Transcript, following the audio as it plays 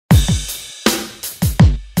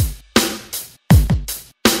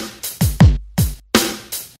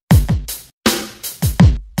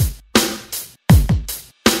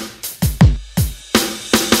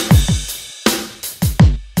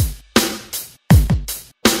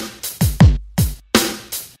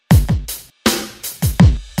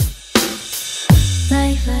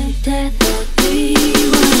like that, 3, 1.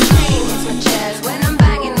 It's my chest when I'm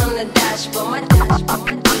banging on the dashboard. My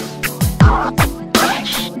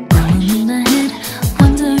dashboard. I'm in my head,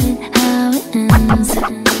 wondering how it ends. It's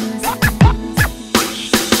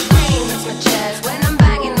my chest when I'm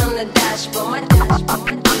banging on the dashboard. My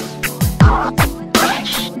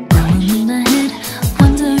dashboard. I'm in my head,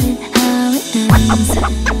 wondering how it ends.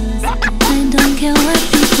 I don't care what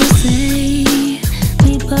people say.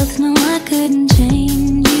 We both know I couldn't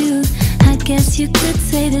change you. I guess you could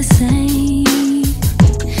say the same.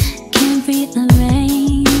 Can't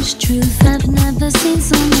rearrange truth. I've never seen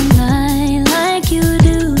someone lie like you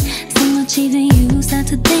do. So much even you start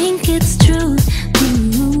to think it's true.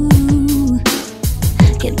 Ooh,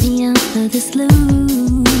 get me out of this loop.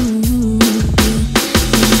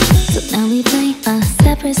 So now we play our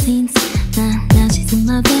separate scenes. Now she's in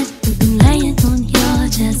my bed, laying on your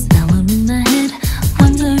chest. Now I'm in my head,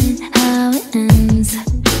 wondering how it ends.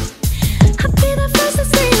 I'll be the first to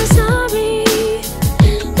say I'm sorry.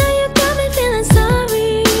 Now you got me feeling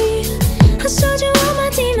sorry. I showed you all my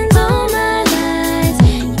demons, all my lies.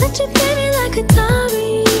 Let you play me like a dog.